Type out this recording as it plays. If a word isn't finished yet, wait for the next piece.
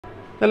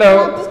Hello.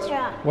 Hello,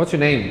 teacher. What's your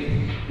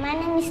name? My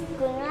name is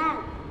Quỳnh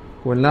Lam.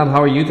 Quỳnh Lam,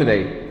 how are you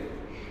today?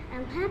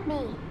 I'm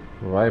happy.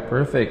 Right,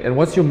 perfect. And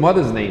what's your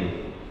mother's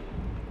name?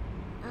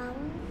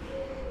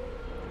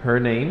 Her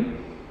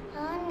name?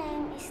 Her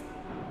name is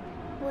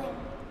Quỳnh.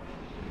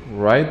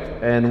 Right.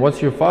 And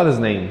what's your father's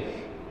name?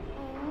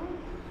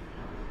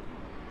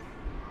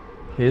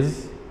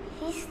 His?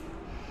 His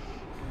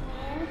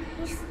name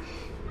is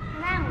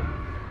Lam.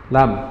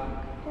 Lam.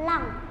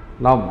 Lam.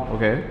 Lam,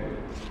 okay.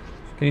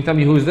 Can you tell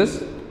me who is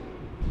this?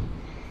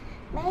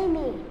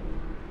 Baby.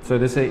 So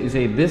you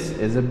say this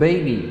is a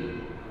baby.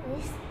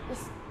 This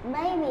is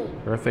baby.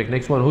 Perfect.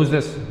 Next one, who's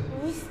this?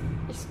 This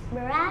is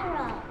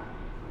brother.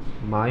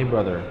 My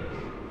brother.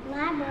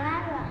 My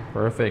brother.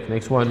 Perfect.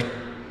 Next one. This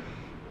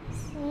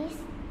is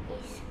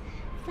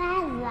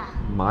father.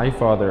 My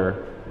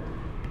father.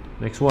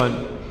 Next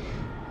one.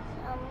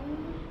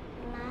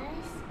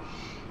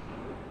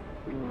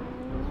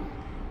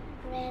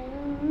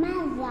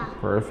 Grandmother.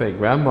 Perfect.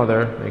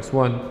 Grandmother. Next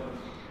one.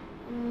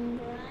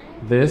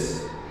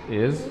 This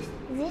is?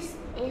 This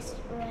is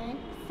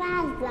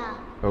grandfather.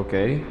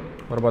 Okay.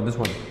 What about this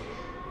one?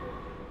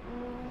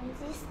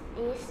 This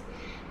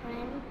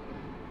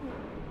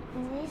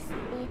is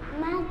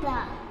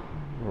mother.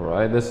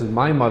 Alright, this is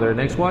my mother.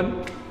 Next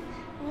one.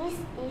 This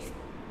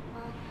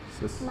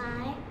is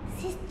my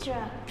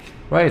sister.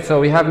 Right, so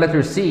we have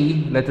letter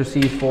C. Letter C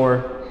is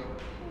for?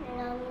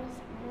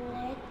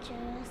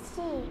 Letter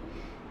C.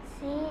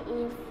 C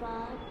is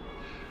for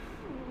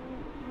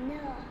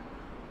no.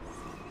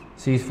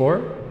 C is for?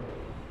 C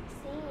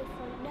is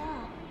for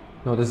dog.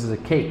 No, this is a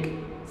cake.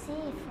 C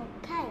is for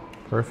cake.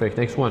 Perfect.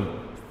 Next one.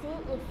 C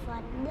is for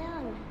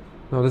dog.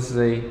 No, this is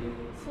a? C is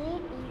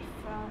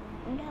for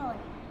dog.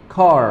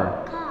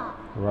 Car. Car.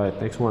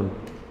 Right, next one.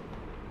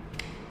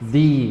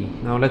 D.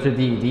 Now letter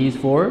D. D is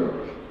for? D is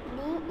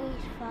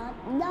for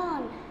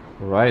dog.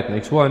 Right,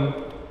 next one.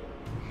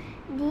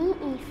 D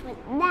is for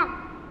duck.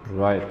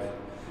 Right.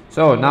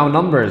 So now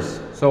numbers.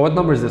 So what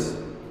number is this?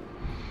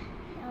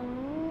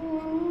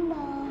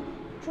 Number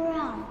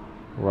 12.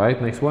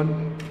 Right, next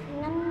one.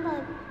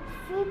 Number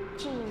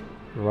 15.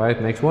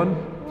 Right, next one.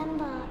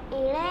 Number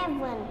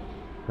 11.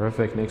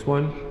 Perfect, next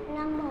one.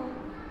 Number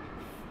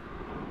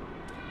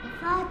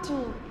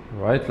 14.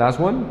 Right, last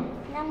one.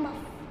 Number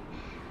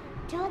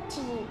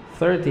 13.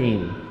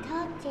 13.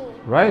 13.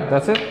 Right,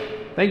 that's it.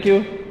 Thank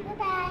you. Bye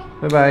bye.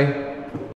 Bye-bye.